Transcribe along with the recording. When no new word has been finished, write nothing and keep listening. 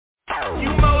You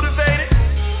motivated?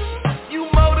 You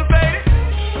motivated?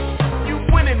 You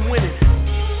winning.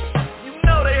 You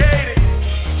know they hate it.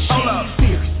 Hold up.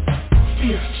 Fierce.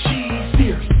 She's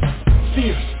fierce.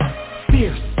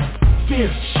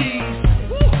 She's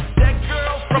that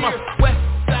girl from a west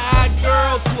side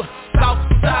girl to a south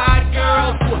side girl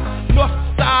to a north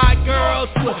side girl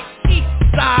to a east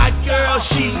side girl.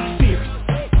 She's fierce.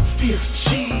 She's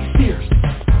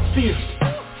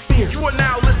fierce. You are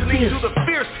now listening to the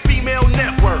Fierce Female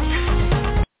Network.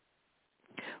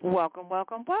 Welcome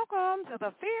to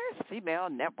the Fierce Female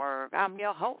Network. I'm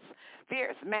your host,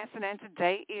 Fierce Manson, and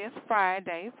today is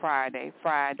Friday,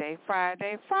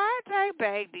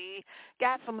 baby.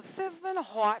 Got some sizzling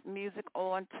hot music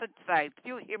on today.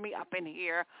 You hear me up in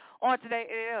here. On today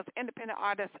is independent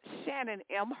artist Shannon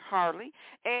M. Hurley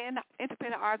and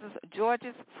independent artist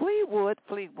Georgie Fleetwood,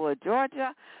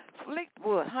 Georgia.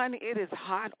 Fleetwood, honey, it is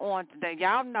hot on today.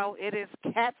 Y'all know it is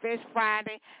Catfish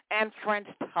Friday and French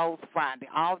Toast Friday,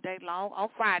 all day long on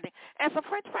Friday. And some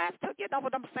French fries too, you know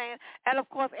what I'm saying? And, of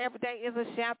course, every day is a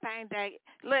champagne day.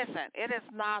 Listen, it is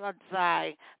not a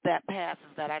day that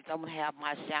passes that I don't have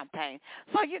my champagne.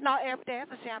 So, you know, every day is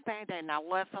a champagne day. Now,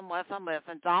 listen.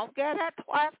 Don't get it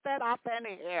twisted up in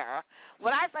here.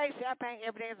 When I say champagne,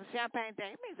 every day is a champagne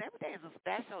day, it means every day is a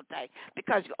special day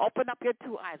because you open up your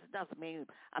two eyes. It doesn't mean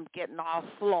I'm getting all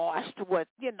sloshed with,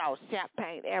 you know,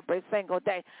 champagne every single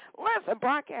day. Listen,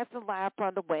 broadcasting live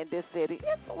from the Windy City.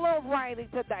 It's a little rainy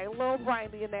today,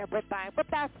 and everything, but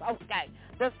that's okay.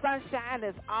 The sunshine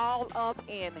is all up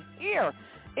in here.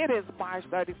 It is March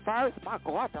 31st. My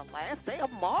God, the last day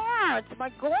of March. My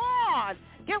God.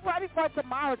 Get ready for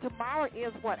tomorrow. Tomorrow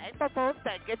is what? April Fool's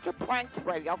Day. Get your pranks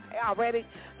ready, okay, already?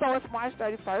 So it's March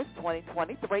 31st,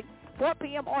 2023. 4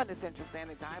 p.m. on the Central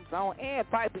Standard Time Zone and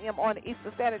 5 p.m. on the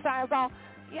Eastern Standard Time Zone.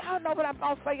 Y'all know what I'm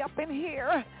going to say up in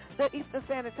here. The Eastern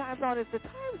Standard Time Zone is the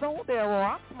time zone that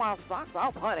rocks my socks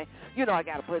off, honey. You know I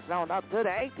got to push it on up to the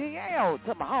ATL,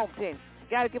 to my home team.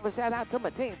 Got to give a shout out to my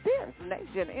team, Fierce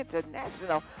Nation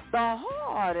International, the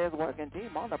hardest working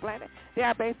team on the planet. They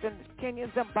are based in Kenya,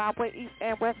 Zimbabwe, East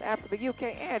and West Africa, UK,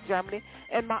 and Germany.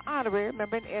 And my honorary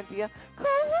member in India,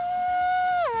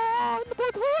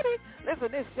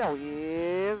 Listen, this show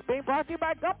is being brought to you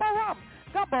by Gumbo Rum.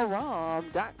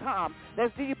 GumboRum.com.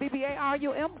 That's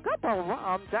GUBBARUM,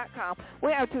 GumboRum.com.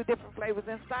 We have 2 different flavors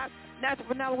in stock. Natural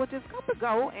vanilla, which is Gumbo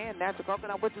Gold, and natural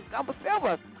coconut, which is Gumbo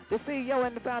Silver. The CEO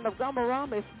and the founder of Gumbo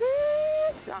Rum is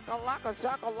Steve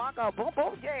Shakalaka, boom,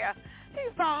 boom, yeah.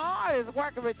 He's the hardest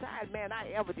working retired man I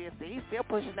ever did see. He's still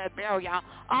pushing that barrel, y'all,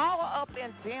 all up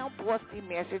in Danvers,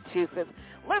 Massachusetts.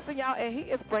 Listen, y'all, and he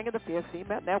is bringing the Fierce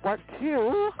Female Network to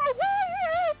Hawaii.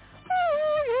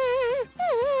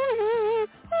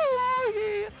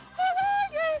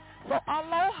 So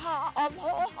aloha.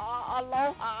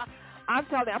 I'm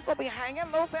telling you, I'm going to be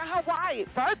hanging loose in Hawaii,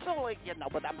 virtually, you know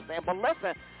what I'm saying. But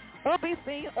listen, we'll be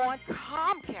seen on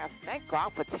Comcast. Thank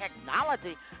God for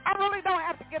technology. I really don't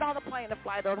have to get on a plane and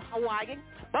fly to Hawaii.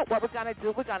 But what we're going to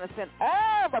do, we're going to send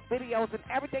all the videos and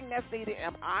everything that's needed.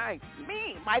 And my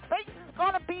face is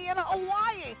going to be in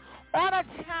Hawaii on a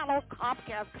channel,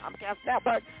 Comcast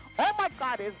Network. Oh, my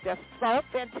God, it's just so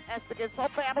fantastic. It's so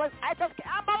fabulous. I just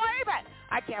can't believe it.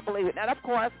 I can't believe it. And, of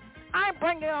course, I'm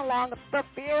bringing along the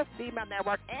Fierce Female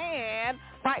Network and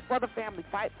Fight for the Family.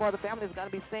 Fight for the Family is going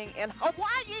to be seen in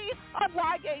Hawaii.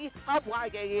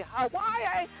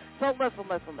 So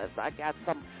listen. I got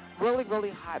some really, really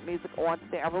hot music on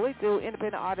today. I really do.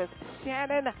 Independent artist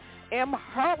Shannon M.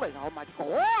 Hurley. Oh, my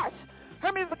gosh.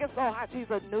 Her music is so hot. She's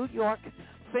a New York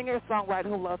singer-songwriter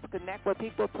who loves to connect with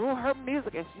people through her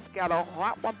music, and she's got a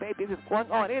hot one, baby, that's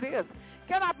going on. It is.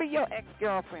 Can I be your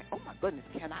ex-girlfriend? Oh, my goodness.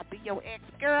 Can I be your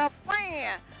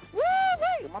ex-girlfriend?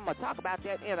 Woo-wee. I'm going to talk about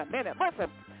that in a minute. Listen,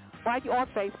 while you're on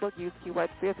Facebook, use keyword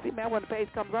Fierce Female. When the page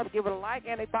comes up, give it a like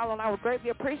and a follow, and I would greatly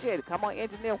appreciate it. Come on,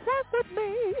 engineer, work with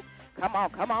me. Come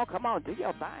on. Do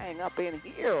your thing up in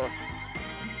here.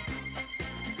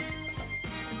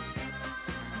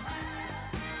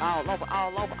 All over. Come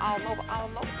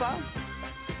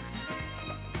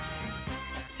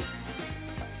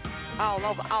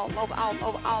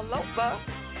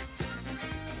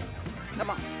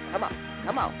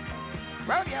on.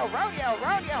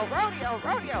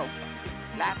 Rodeo.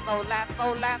 Lasso.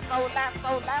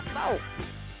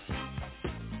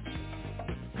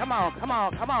 Come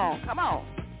on.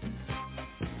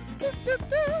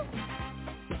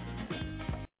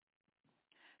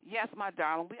 Yes, my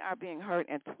darling, we are being heard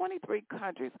in 23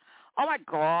 countries. Oh, my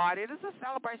God, it is a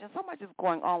celebration. So much is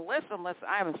going on. Listen,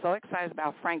 I am so excited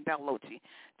about Frank Bellucci.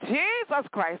 Jesus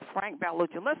Christ, Frank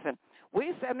Bellucci. Listen,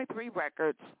 We 73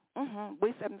 Records.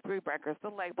 We 73 Records. The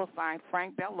label signed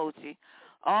Frank Bellucci.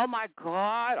 Oh my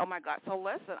God. So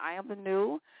listen, I am the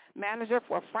new manager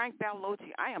for Frank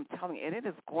Bellucci. I am telling you, and it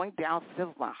is going down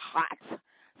sizzling hot.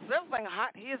 Sizzling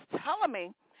hot. He is telling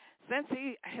me since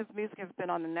his music has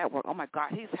been on the network, oh my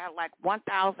God, he's had like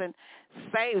 1,000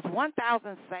 saves.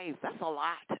 1,000 saves. That's a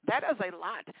lot. That is a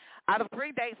lot. Out of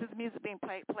 3 days, his music being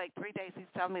played 3 days, he's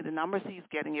telling me the numbers he's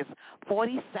getting is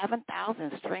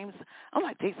 47,000 streams. I'm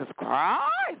like, Jesus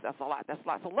Christ, that's a lot.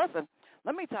 So listen,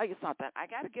 let me tell you something. I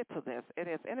got to get to this. It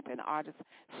is independent artist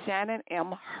Shannon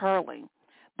M. Hurley.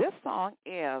 This song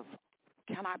is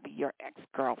Can I Be Your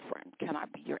Ex-Girlfriend? Can I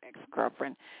Be Your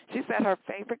Ex-Girlfriend? She said her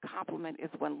favorite compliment is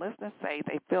when listeners say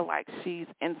they feel like she's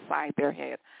inside their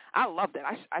head. I love that.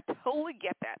 I totally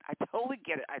get that. I totally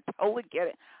get it.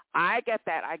 I get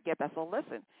that. So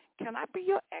listen, can I be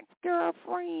your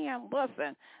ex-girlfriend?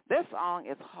 Listen, this song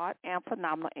is hot and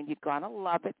phenomenal, and you're going to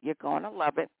love it.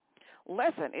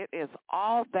 Listen, it is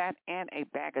all that and a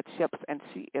bag of chips, and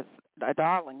she is a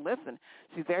darling. Listen,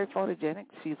 she's very photogenic.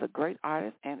 She's a great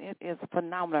artist, and it is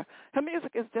phenomenal. Her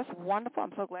music is just wonderful.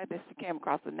 I'm so glad that she came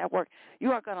across the network.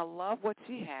 You are going to love what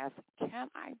she has. Can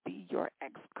I Be Your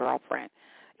Ex-Girlfriend?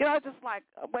 Just like,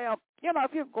 well,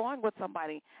 if you're going with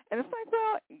somebody, and it's like,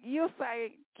 well, you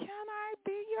say, can I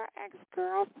be your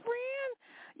ex-girlfriend?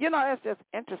 It's just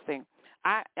interesting.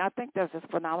 I think that's just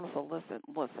phenomenal. So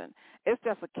listen. It's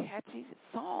just a catchy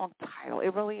song title.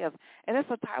 It really is. And it's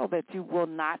a title that you will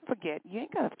not forget. You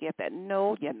ain't going to forget that.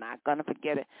 No, you're not going to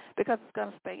forget it because it's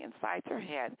going to stay inside your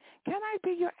head. Can I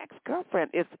be your ex-girlfriend?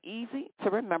 It's easy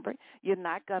to remember. You're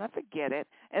not going to forget it.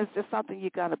 And it's just something you're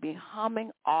going to be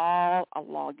humming all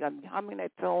along. You're going to be humming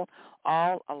that tune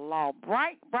all along.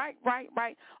 Right.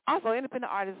 Also,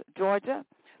 independent artist, Georgia.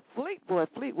 Fleetwood,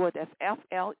 that's Flewood. Flewood.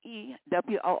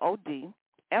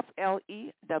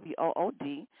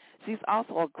 She's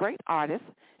also a great artist.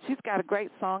 She's got a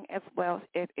great song as well.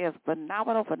 It is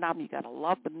phenomenal. You got to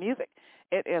love the music.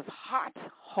 It is hot.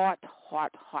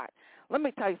 Let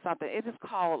me tell you something. It is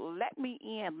called Let Me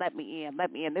In.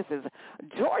 This is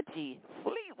Georgie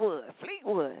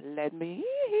Fleetwood. Let me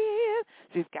in.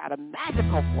 She's got a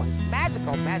magical voice.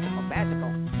 Magical.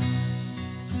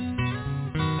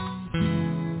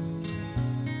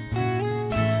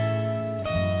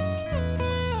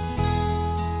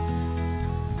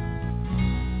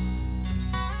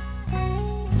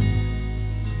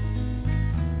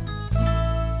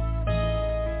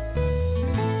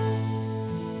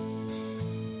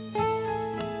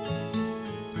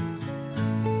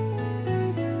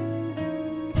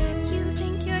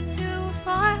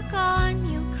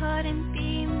 Couldn't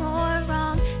be more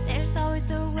wrong. There's always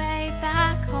a way.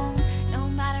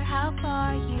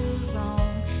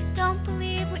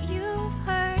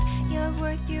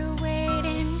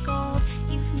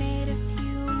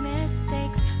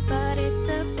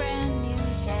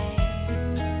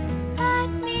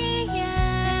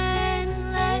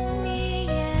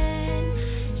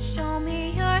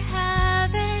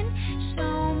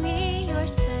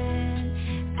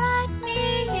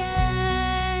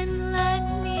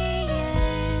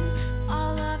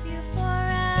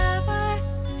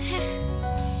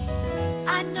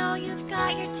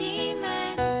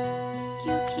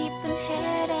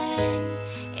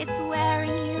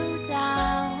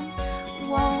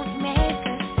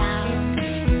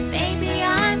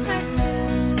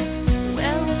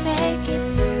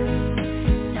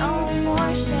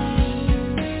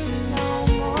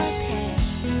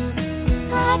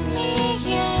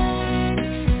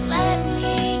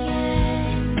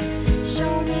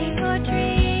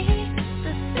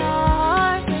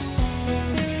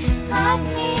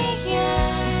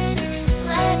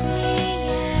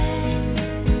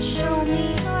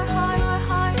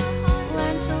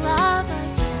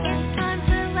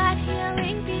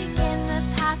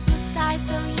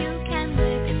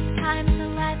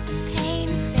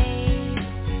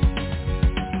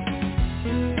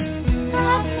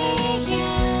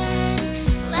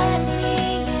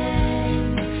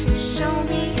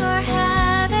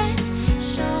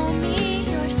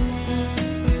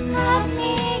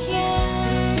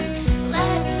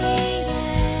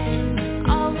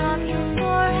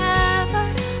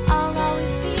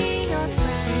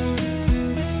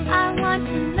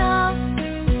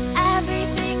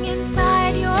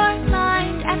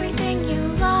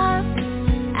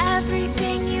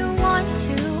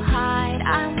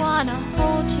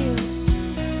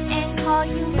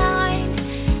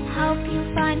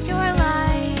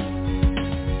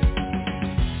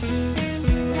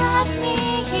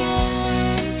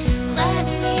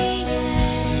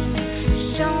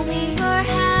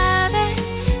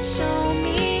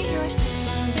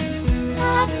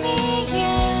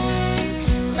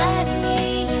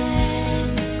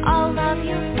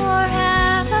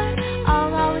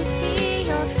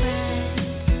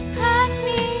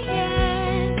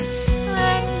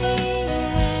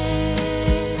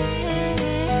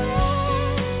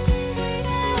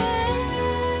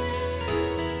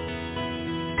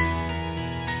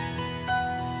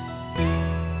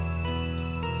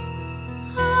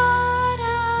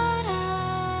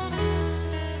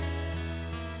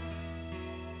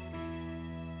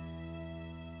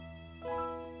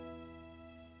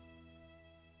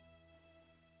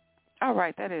 All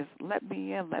right, that is Let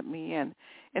Me In, Let Me In.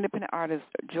 Independent artist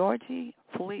Georgie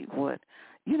Fleetwood.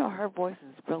 You know, her voice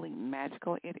is really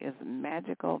magical. It is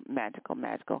magical, magical,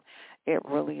 magical. It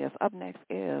really is. Up next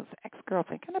is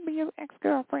Ex-Girlfriend. Can I Be Your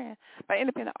Ex-Girlfriend? By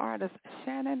independent artist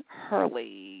Shannon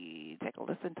Hurley. Take a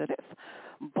listen to this.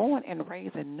 Born and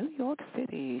raised in New York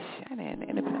City, Shannon.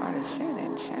 Independent artist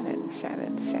Shannon.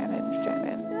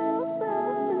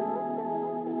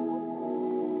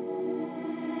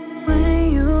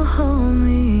 When you hold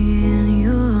me in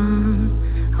your arms,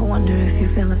 I wonder if you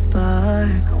feel a spark.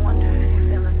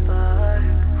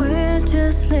 We're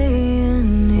just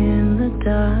laying in the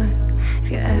dark.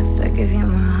 If you ask, I give you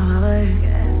my heart.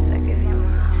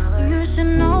 You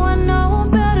should know I know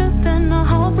better than I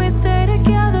hope we stay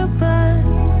together, but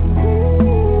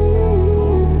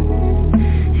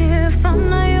if I'm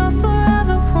not your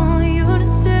forever, want you to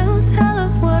still tell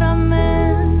us what I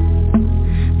meant.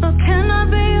 So can I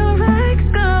be your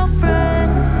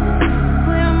ex-girlfriend?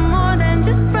 We're more than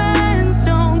just friends.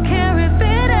 Don't care if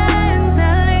it ends.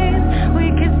 At least we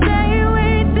could say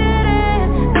we did it.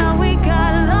 Now we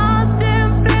got lost in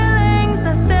feelings.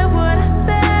 I said what I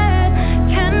said.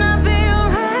 Can I be your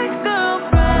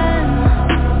ex-girlfriend?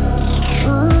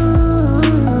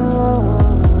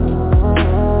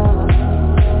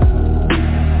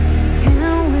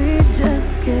 Can we just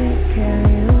get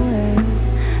carried away?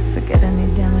 Forget any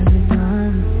damage we've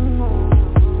done.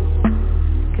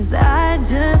 'Cause I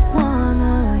just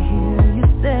wanna hear you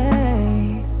say,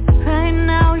 right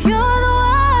now you're the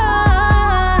one.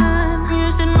 You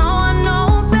should know I know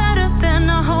better than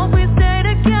I hope we stay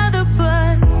together,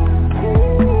 but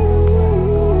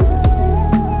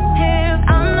if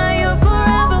I'm not your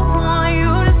forever, want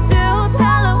you to still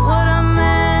tell her what I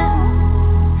meant.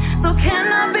 So can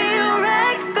I be your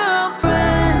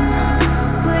ex-girlfriend?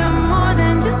 We're more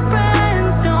than just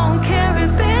friends. Don't care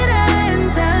if it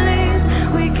ends. At least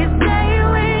we could say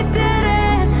we did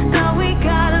it. Now we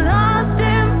got lost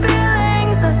in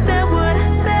feelings. I said what I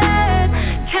said.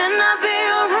 Can I be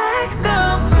your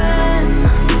ex-girlfriend?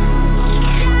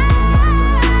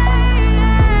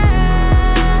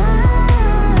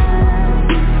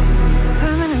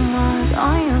 Permanent mark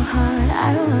on your heart.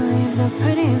 I don't leave the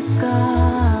prettiest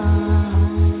scars.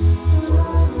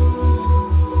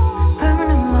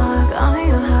 Permanent mark on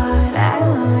your heart. I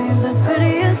don't leave the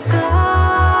prettiest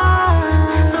scars.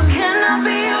 So can I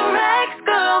be your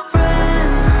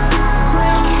ex-girlfriend?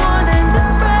 We're more than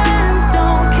just friends.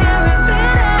 Don't care if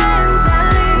it ends.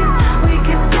 At least we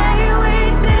could say we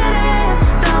did it.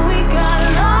 Now we got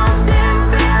lost in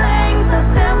feelings. I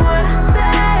said what I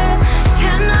said.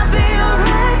 Can I be your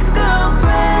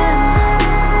ex-girlfriend?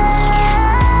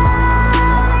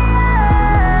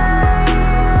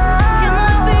 Can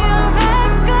I be your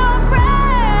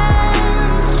ex-girlfriend?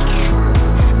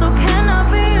 So can I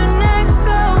be your next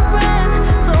girlfriend?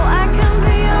 So I can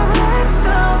be your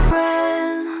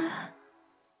ex-girlfriend.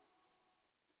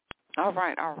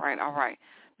 All right.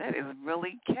 That is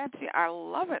really catchy. I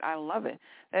love it.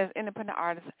 That is independent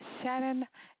artist Shannon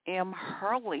M.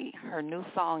 Hurley. Her new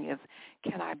song is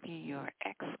Can I Be Your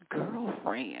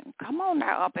Ex-Girlfriend? Come on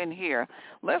now up in here.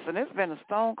 Listen, it's been a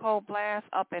stone cold blast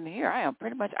up in here. I am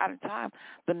pretty much out of time.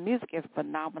 The music is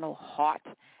phenomenal, hot,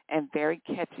 and very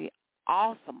catchy.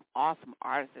 Awesome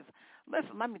artists.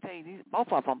 Listen, let me tell you,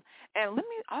 both of them. And let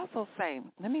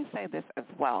me say this as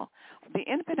well. The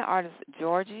independent artist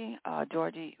Georgie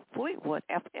Fleetwood,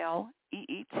 FLEETWOOD,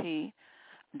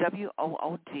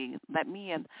 Let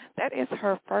Me In. That is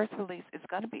her first release. It's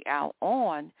going to be out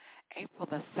on April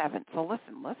the 7th. So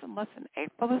listen.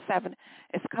 April the 7th.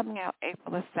 It's coming out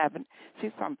April the 7th.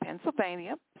 She's from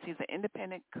Pennsylvania. She's an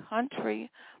independent country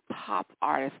pop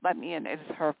artist. Let Me In. It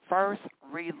is her first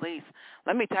release.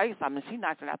 Let me tell you something. She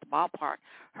knocked it out the ballpark.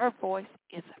 Her voice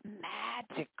is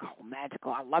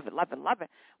magical. I love it.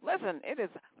 Listen, it has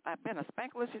been a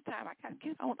spankalicious time. I got to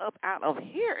get on up out of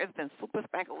here. It's been super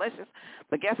spankalicious.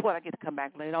 But guess what? I get to come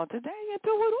back later on today and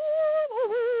do it all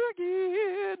over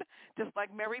again. Just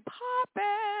like Mary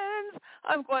Poppins.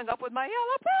 I'm going up with my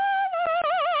yellow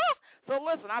pillow. So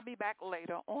listen, I'll be back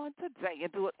later on today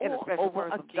and do it all over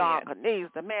again. Needs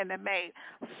the man that made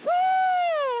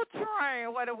Soul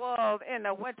Train what it was in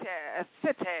the winter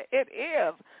city. It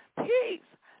is peace,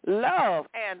 love,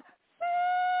 and